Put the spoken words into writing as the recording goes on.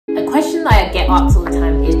question that I get asked all the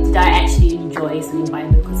time is, did I actually enjoy studying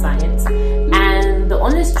biomedical science? And the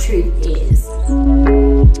honest truth is,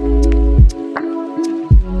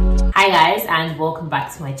 hi guys, and welcome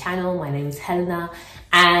back to my channel. My name is Helena,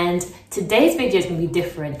 and today's video is going to be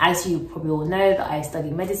different. As you probably all know, that I study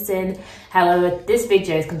medicine. However, this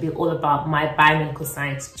video is going to be all about my biomedical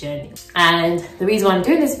science journey. And the reason why I'm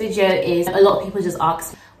doing this video is a lot of people just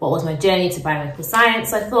ask what was my journey to biomedical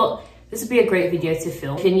science. So I thought this would be a great video to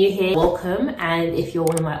film. If you're new here, welcome. And if you're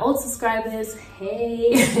one of my old subscribers,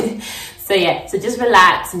 hey. So yeah, so just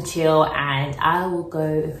relax and chill, and I will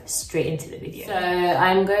go straight into the video. So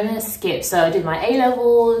I'm going to skip. So I did my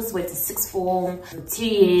A-levels, went to sixth form for 2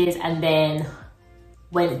 years, and then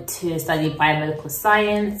went to study biomedical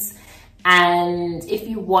science. And if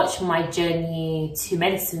you watch my journey to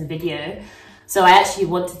medicine video, so I actually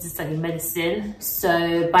wanted to study medicine. So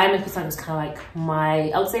biomedical science was kind of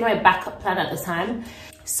like I would say my backup plan at the time.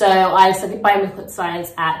 So I studied biomedical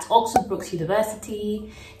science at Oxford Brookes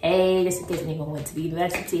University. Hey, just in case anyone went to the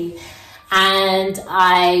university. And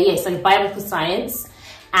I studied biomedical science,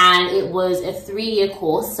 and it was a 3-year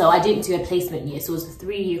course. So I didn't do a placement year, so it was a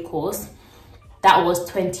 3-year course. That was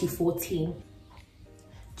 2014.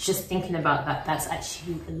 Just thinking about that, that's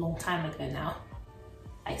actually a long time ago now.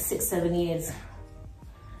 Like 6-7 years.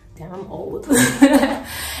 Damn, I'm old.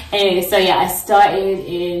 Anyway, so yeah, I started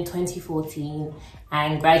in 2014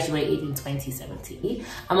 and graduated in 2017.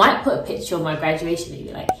 I might put a picture of my graduation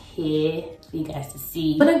maybe like here for you guys to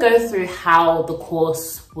see. I'm gonna go through how the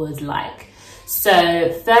course was like.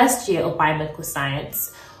 So first year of biomedical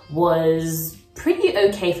science was pretty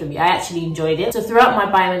okay for me. I actually enjoyed it. So throughout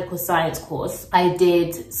my biomedical science course, I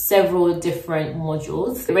did several different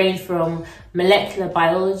modules. They range from molecular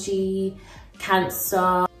biology,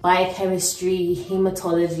 cancer, biochemistry,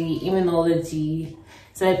 hematology, immunology,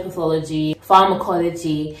 cell pathology,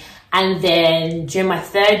 pharmacology. And then during my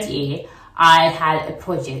 3rd year, I had a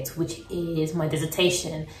project, which is my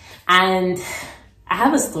dissertation. And I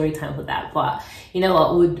have a story time for that, but you know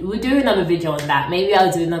what, we'll do another video on that. Maybe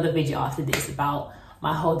I'll do another video after this about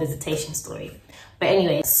my whole dissertation story. But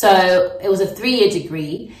anyway, so it was a 3-year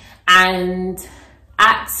degree, and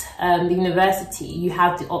at the university, you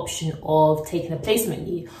have the option of taking a placement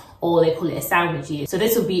year, or they call it a sandwich year. So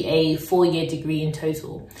this will be a 4-year degree in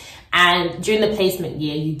total. And during the placement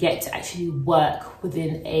year, you get to actually work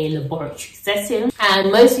within a laboratory setting.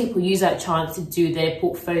 And most people use that chance to do their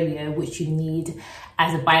portfolio, which you need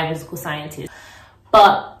as a biomedical scientist.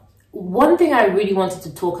 But one thing I really wanted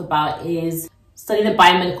to talk about is studying a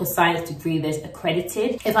biomedical science degree that's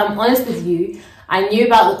accredited. If I'm honest with you, I knew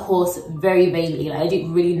about the course very vaguely. Like, I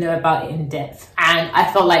didn't really know about it in depth. And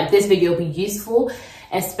I felt like this video will be useful,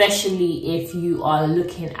 especially if you are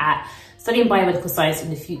looking at studying biomedical science in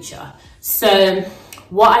the future. So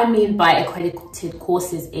what I mean by accredited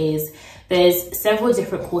courses is there's several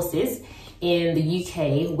different courses in the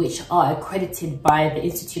UK which are accredited by the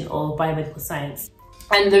Institute of Biomedical Science.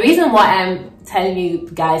 And the reason why I'm telling you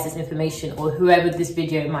guys this information, or whoever this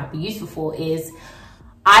video might be useful for, is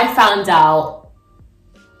I found out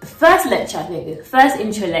the first lecture, I think the first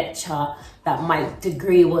intro lecture, that my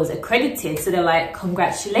degree was accredited. So they're like,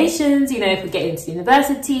 congratulations, you know, for getting into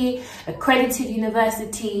university, accredited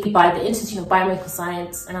university by the Institute of Biomedical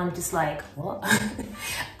Science. And I'm just like, what?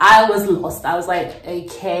 I was lost. I was like,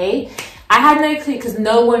 okay. I had no clue because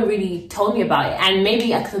no one really told me about it. And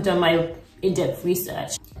maybe I could have done my in-depth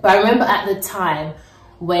research. But I remember at the time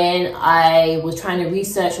when I was trying to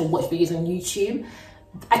research or watch videos on YouTube,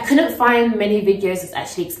 I couldn't find many videos that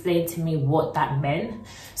actually explained to me what that meant.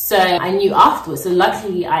 So I knew afterwards. So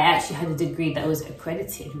luckily I actually had a degree that was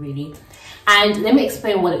accredited, really. And let me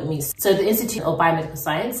explain what it means. So the Institute of Biomedical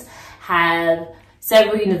Science have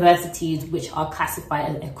several universities which are classified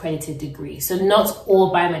as an accredited degree. So not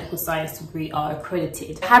all biomedical science degrees are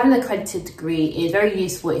accredited. Having an accredited degree is very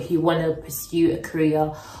useful if you want to pursue a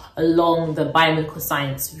career along the biomedical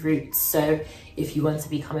science route. So if you want to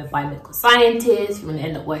become a biomedical scientist, you want to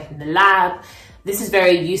end up working in the lab, this is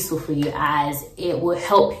very useful for you, as it will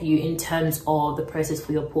help you in terms of the process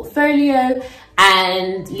for your portfolio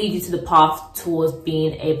and lead you to the path towards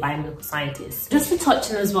being a biomedical scientist. Just to touch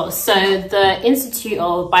on as well, so the Institute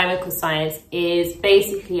of Biomedical Science is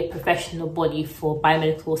basically a professional body for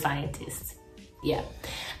biomedical scientists. Yeah.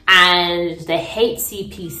 And the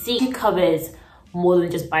HCPC covers more than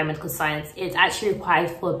just biomedical science. It's actually required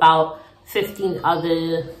for about 15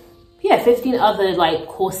 other like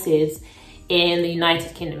courses in the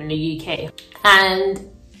United Kingdom, in the UK. And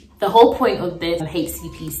the whole point of this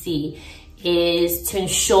HCPC is to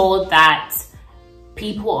ensure that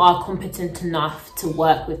people are competent enough to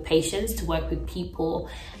work with patients, to work with people,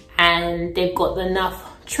 and they've got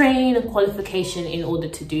enough training and qualification in order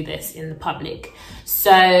to do this in the public. So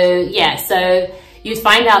yeah, so you'd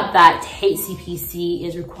find out that HCPC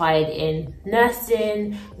is required in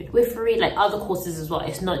nursing, midwifery, like other courses as well.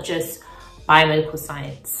 It's not just biomedical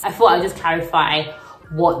science. I thought I'd just clarify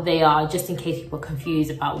what they are, just in case people are confused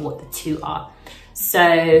about what the two are.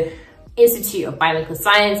 So Institute of Biomedical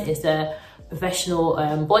Science is the professional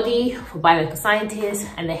body for biomedical scientists,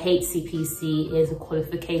 and the HCPC is a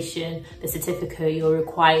qualification, the certificate you're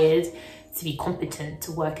required to be competent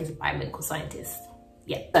to work as a biomedical scientist.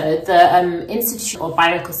 Yeah, so the Institute of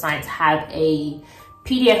Biomedical Science have a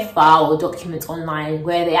PDF file or document online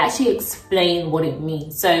where they actually explain what it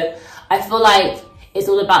means. So I feel like it's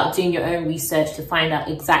all about doing your own research to find out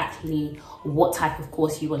exactly what type of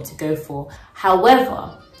course you want to go for.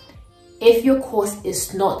 However, if your course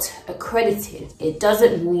is not accredited, it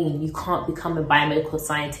doesn't mean you can't become a biomedical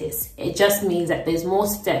scientist. It just means that there's more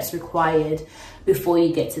steps required before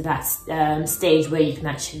you get to that stage where you can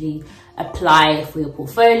actually apply for your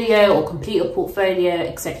portfolio or complete your portfolio,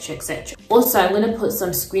 etc, etc. Also, I'm going to put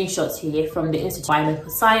some screenshots here from the Institute of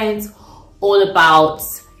Biomedical Science, all about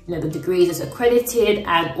the degrees as accredited,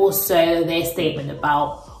 and also their statement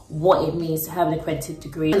about what it means to have an accredited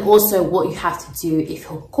degree, and also what you have to do if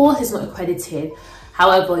your course is not accredited.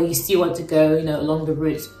 However, you still want to go along the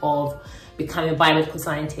route of becoming a biomedical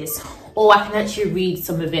scientist. Or I can actually read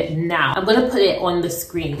some of it now. I'm going to put it on the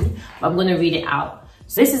screen, but I'm going to read it out.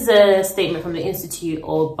 So this is a statement from the Institute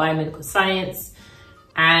of Biomedical Science,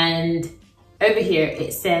 and over here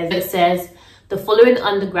it says the following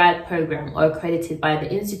undergrad program are accredited by the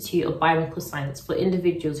Institute of Biomedical Science for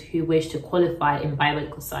individuals who wish to qualify in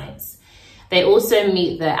biomedical science. They also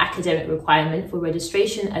meet the academic requirement for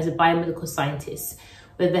registration as a biomedical scientist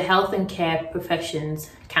with the Health and Care Professions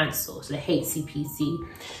Council, so the HCPC.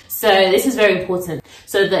 So this is very important.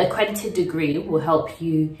 So the accredited degree will help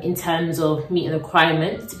you in terms of meeting the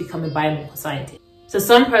requirements to become a biomedical scientist. So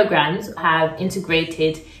some programs have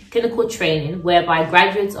integrated clinical training whereby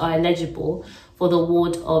graduates are eligible for the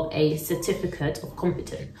award of a certificate of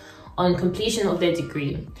competence on completion of their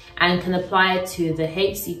degree and can apply to the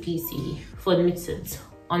HCPC for admittance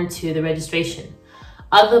onto the registration.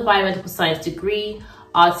 Other biomedical science degrees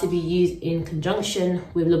are to be used in conjunction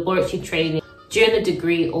with laboratory training during the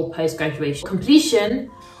degree or post-graduation. Completion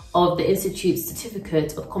of the Institute's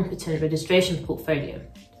Certificate of Competent Registration portfolio.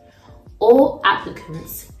 All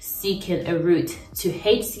applicants seeking a route to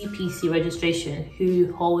HCPC registration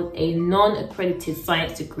who hold a non-accredited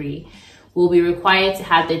science degree will be required to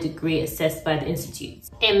have their degree assessed by the Institute.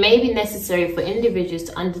 It may be necessary for individuals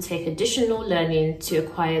to undertake additional learning to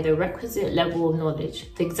acquire the requisite level of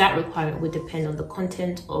knowledge. The exact requirement would depend on the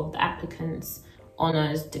content of the applicant's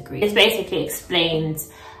honours degree. It basically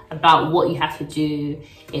explains about what you have to do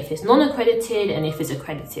if it's non-accredited and if it's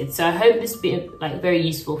accredited. So I hope this will be very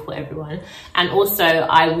useful for everyone. And also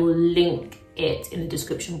I will link it in the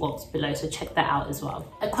description box below, so check that out as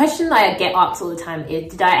well. A question that I get asked all the time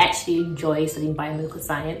is, did I actually enjoy studying biomedical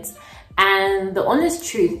science? And the honest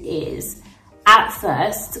truth is, at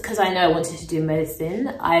first, because I know I wanted to do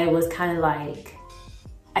medicine, I was kind of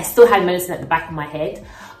I still had medicine at the back of my head.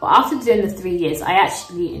 But after doing the 3 years, I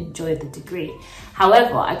actually enjoyed the degree.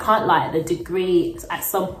 However, I can't lie, the degree, at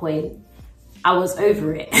some point, I was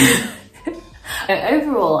over it.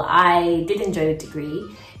 Overall, I did enjoy the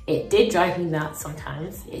degree. It did drive me nuts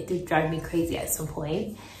sometimes. It did drive me crazy at some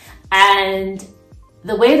point. And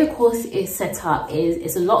the way the course is set up is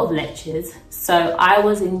it's a lot of lectures. So I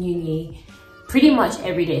was in uni pretty much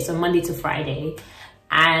every day, so Monday to Friday.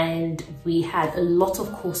 And we had a lot of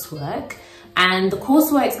coursework. And the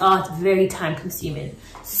courseworks are very time consuming.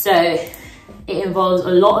 So it involves a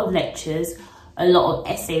lot of lectures, a lot of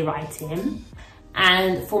essay writing.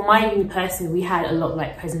 And for my uni person, we had a lot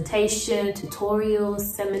of presentation, tutorials,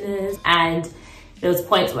 seminars, and there was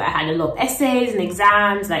points where I had a lot of essays and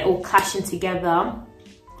exams, all clashing together.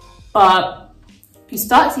 But you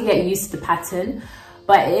start to get used to the pattern,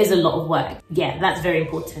 but it is a lot of work. Yeah, that's very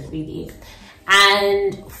important, really.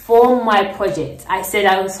 And for my project, I said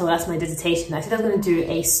that's my dissertation. I said I was going to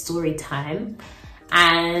do a story time.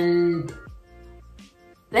 And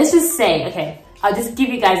let's just say, okay, I'll just give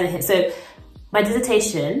you guys a hint. So my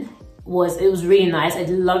dissertation was really nice. I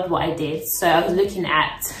loved what I did. So I was looking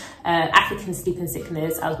at African sleeping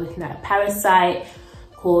sickness. I was looking at a parasite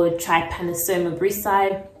called Trypanosoma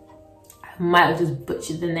brucei. I might have just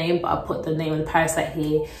butchered the name, but I'll put the name of the parasite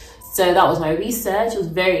here. So that was my research. It was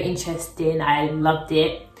very interesting. I loved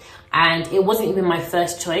it. And it wasn't even my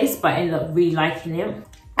first choice, but I ended up really liking it.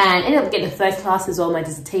 and ended up getting a first class as well on my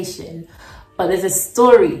dissertation. But there's a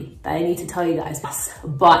story that I need to tell you guys,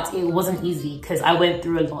 but it wasn't easy because I went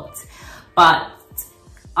through a lot. But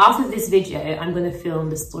after this video, I'm going to film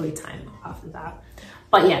the story time after that.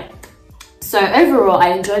 But yeah, so overall, I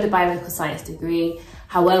enjoyed the biomedical science degree.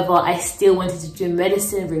 However, I still wanted to do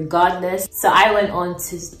medicine regardless. So I went on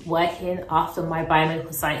to working after my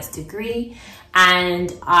biomedical science degree,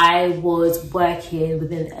 and I was working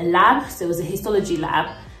within a lab. So it was a histology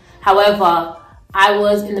lab. However, I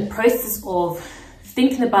was in the process of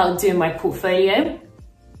thinking about doing my portfolio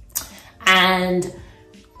and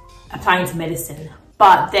applying to medicine.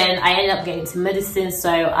 But then I ended up getting into medicine,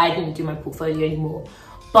 so I didn't do my portfolio anymore.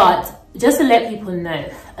 But just to let people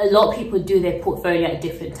know, a lot of people do their portfolio at a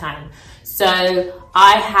different time. So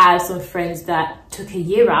I have some friends that took a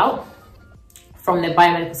year out from their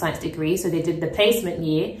biomedical science degree. So they did the placement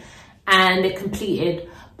year and they completed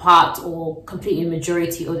part or completed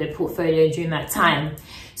majority of their portfolio during that time.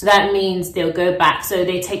 So that means they'll go back. So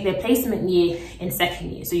they take their placement year in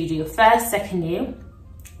second year. So you do your first, second year,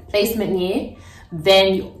 placement year,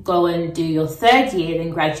 then you go and do your third year, then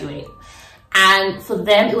graduate. And for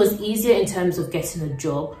them, it was easier in terms of getting a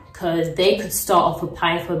job because they could start off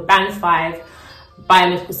applying for a Band 5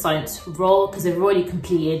 biomedical science role because they've already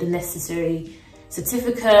completed the necessary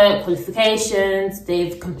certificate, qualifications,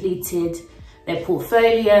 they've completed their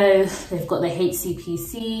portfolio, they've got their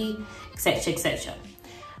HCPC, etc., etc.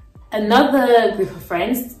 Another group of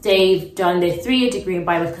friends, they've done their 3-year degree in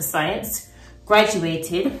biomedical science,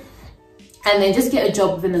 graduated, and they just get a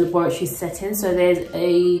job within the laboratory setting. So there's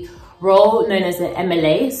a role known as an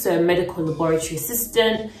MLA, so medical laboratory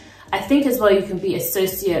assistant. I think as well you can be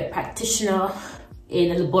associate practitioner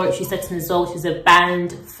in a laboratory setting as well, which is a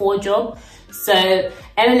Band 4 job. So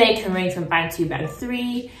MLA can range from Band 2, Band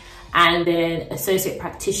 3, and then associate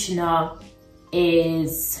practitioner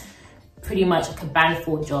is pretty much like a Band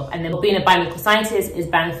 4 job. And then being a biomedical scientist is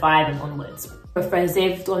Band 5 and onwards. For friends,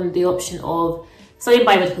 they've done the option of studying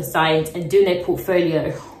biomedical science and doing their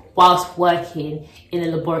portfolio whilst working in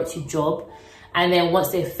a laboratory job. And then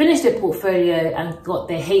once they've finished their portfolio and got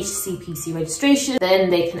their HCPC registration, then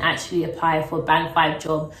they can actually apply for a Band 5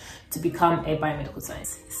 job to become a biomedical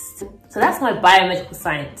scientist. So that's my biomedical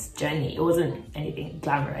science journey. It wasn't anything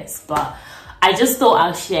glamorous, but I just thought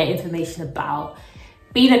I'll share information about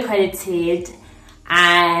being accredited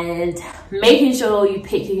and making sure you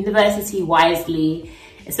pick your university wisely,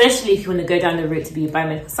 especially if you want to go down the route to be a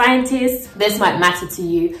biomedical scientist. This might matter to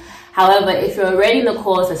you. However, if you're already in the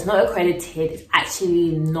course that's not accredited, it's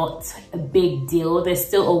actually not a big deal. There's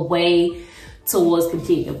still a way towards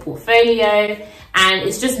completing your portfolio, and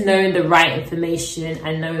it's just knowing the right information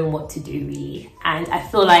and knowing what to do really. And I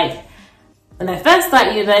feel like when I first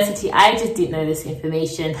started university, I just didn't know this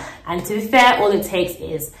information. And to be fair, all it takes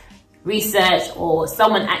is research or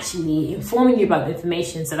someone actually informing you about the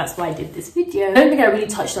information. So that's why I did this video. I don't think I really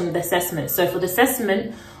touched on the assessment. So for the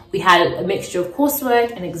assessment, we had a mixture of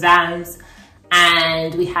coursework and exams,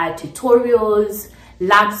 and we had tutorials,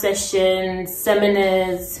 lab sessions,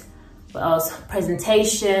 seminars, what else?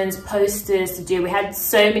 Presentations, posters to do. We had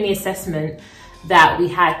so many assessments that we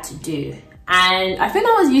had to do. And I think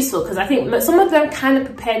that was useful because I think some of them kind of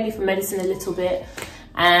prepared me for medicine a little bit.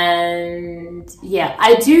 And yeah,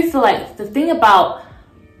 I do feel like the thing about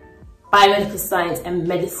biomedical science and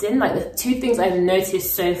medicine, like the two things I've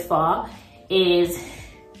noticed so far is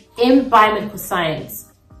in biomedical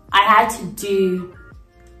science, I had to do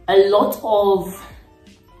things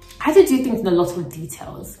in a lot of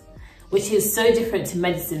details, which is so different to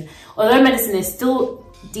medicine. Although medicine is still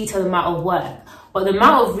detailed amount of work, but the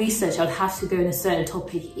amount of research I'd have to go in a certain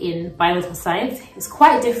topic in biomedical science is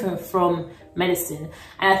quite different from medicine.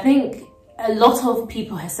 And I think a lot of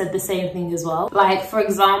people have said the same thing as well. Like, for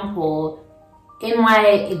example, in my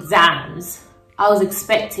exams, I was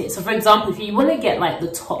expected, so for example, if you want to get like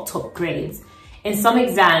the top grades, in some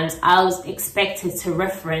exams, I was expected to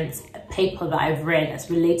reference a paper that I've read that's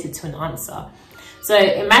related to an answer. So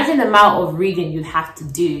imagine the amount of reading you'd have to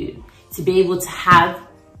do to be able to have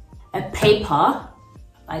a paper,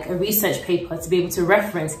 like a research paper, to be able to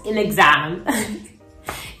reference in exam.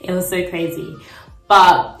 It was so crazy.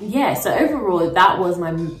 But yeah, so overall, that was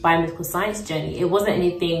my biomedical science journey. It wasn't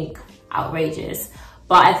anything outrageous,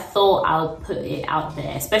 but I thought I'll put it out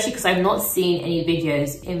there, especially because I've not seen any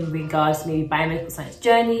videos in regards to maybe biomedical science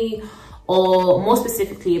journey, or more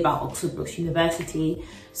specifically about Oxford Brookes University.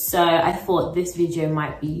 So I thought this video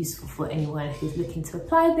might be useful for anyone who's looking to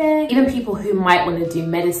apply there. Even people who might want to do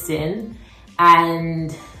medicine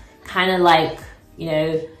and kind of like, you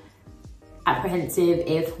know, apprehensive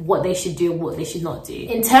if what they should do and what they should not do.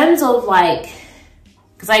 In terms of like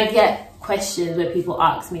because I get questions where people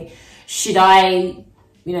ask me, should I,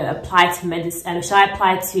 apply to medicine, should I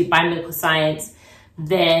apply to biomedical science,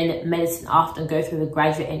 then medicine after, and go through the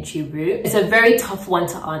graduate entry route? It's a very tough one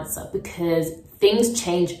to answer because things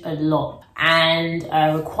change a lot, and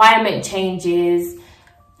requirement changes.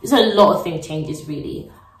 There's a lot of things changes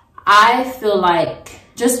really. I feel like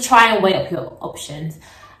just try and weigh up your options.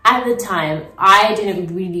 At the time, I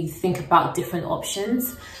didn't really think about different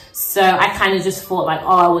options. So I kind of just thought like, oh,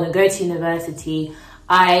 I want to go to university.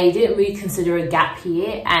 I didn't really consider a gap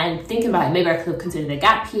year, and thinking about it, maybe I could have considered a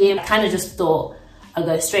gap year. I kind of just thought I'll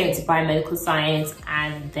go straight into biomedical science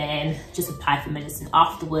and then just apply for medicine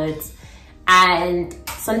afterwards. And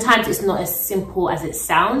sometimes it's not as simple as it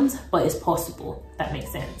sounds, but it's possible, if that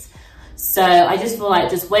makes sense. So I just feel like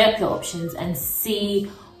just weigh up your options and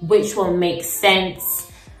see which one makes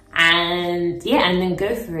sense, and yeah, and then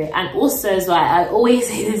go for it. And also as well, I always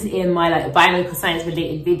say this in my like biomedical science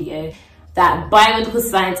related video, that biomedical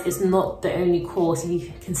science is not the only course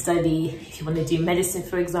you can study if you want to do medicine,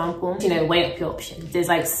 for example. Weigh up your options. There's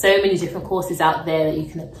like so many different courses out there that you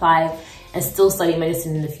can apply and still study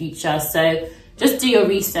medicine in the future. So just do your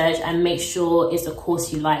research and make sure it's a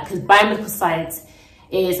course you like, because biomedical science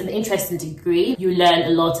is an interesting degree. You learn a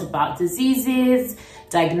lot about diseases,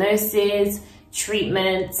 diagnosis,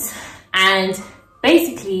 treatments, and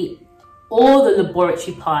basically all the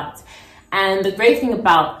laboratory parts. And the great thing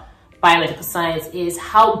about biomedical science is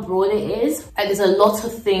how broad it is. And there's a lot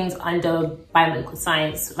of things under biomedical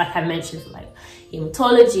science, like I mentioned, like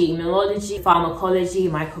hematology, immunology, pharmacology,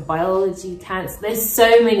 microbiology, cancer. There's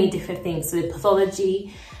so many different things, so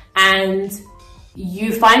pathology. And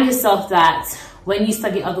you find yourself that when you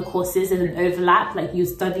study other courses, there's an overlap, like you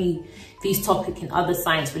study these topics in other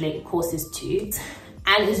science related courses too.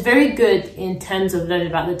 And it's very good in terms of learning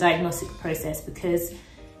about the diagnostic process, because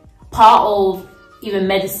part of even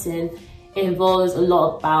medicine involves a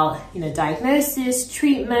lot about, diagnosis,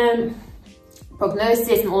 treatment,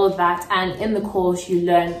 prognosis, and all of that. And in the course, you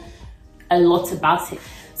learn a lot about it.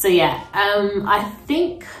 So yeah, I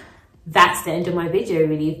think that's the end of my video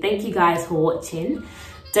really. Thank you guys for watching.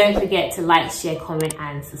 Don't forget to like, share, comment,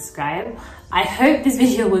 and subscribe. I hope this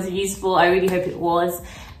video was useful. I really hope it was.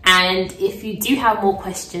 And if you do have more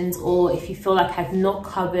questions, or if you feel like I've not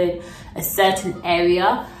covered a certain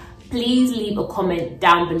area, please leave a comment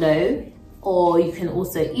down below, or you can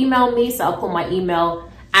also email me. So I'll put my email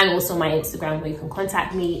and also my Instagram, where you can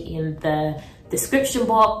contact me, in the description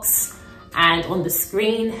box and on the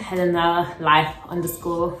screen, Helena life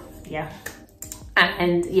 _ yeah.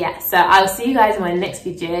 And yeah, so I'll see you guys in my next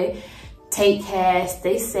video. Take care,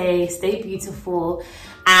 stay safe, stay beautiful,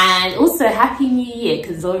 and also happy new year,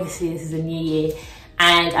 because obviously this is a new year,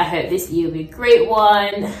 and I hope this year will be a great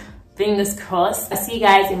one. Fingers crossed. I'll see you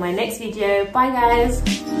guys in my next video. Bye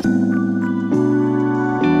guys.